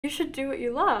You should do what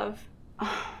you love.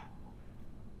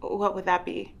 What would that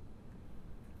be?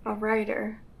 A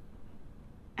writer.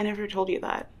 I never told you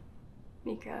that.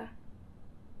 Mika,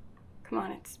 come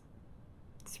on, it's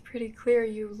pretty clear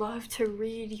you love to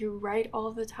read, you write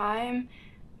all the time.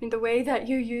 I mean, the way that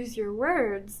you use your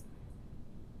words.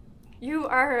 You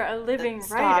are a living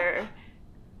writer.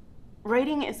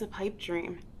 Writing is a pipe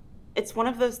dream. It's one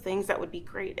of those things that would be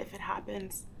great if it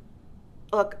happens.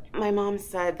 Look, my mom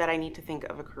said that I need to think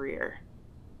of a career,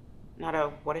 not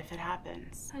a what if it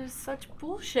happens. That is such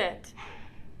bullshit.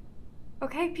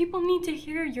 Okay, people need to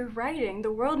hear your writing.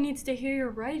 The world needs to hear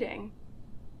your writing.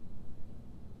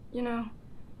 You know,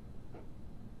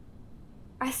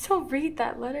 I still read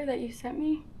that letter that you sent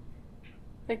me.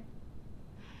 Like,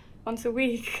 once a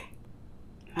week.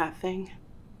 That thing?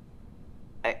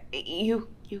 You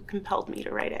compelled me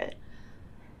to write it.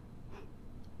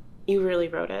 You really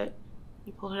wrote it.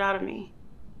 You pulled it out of me.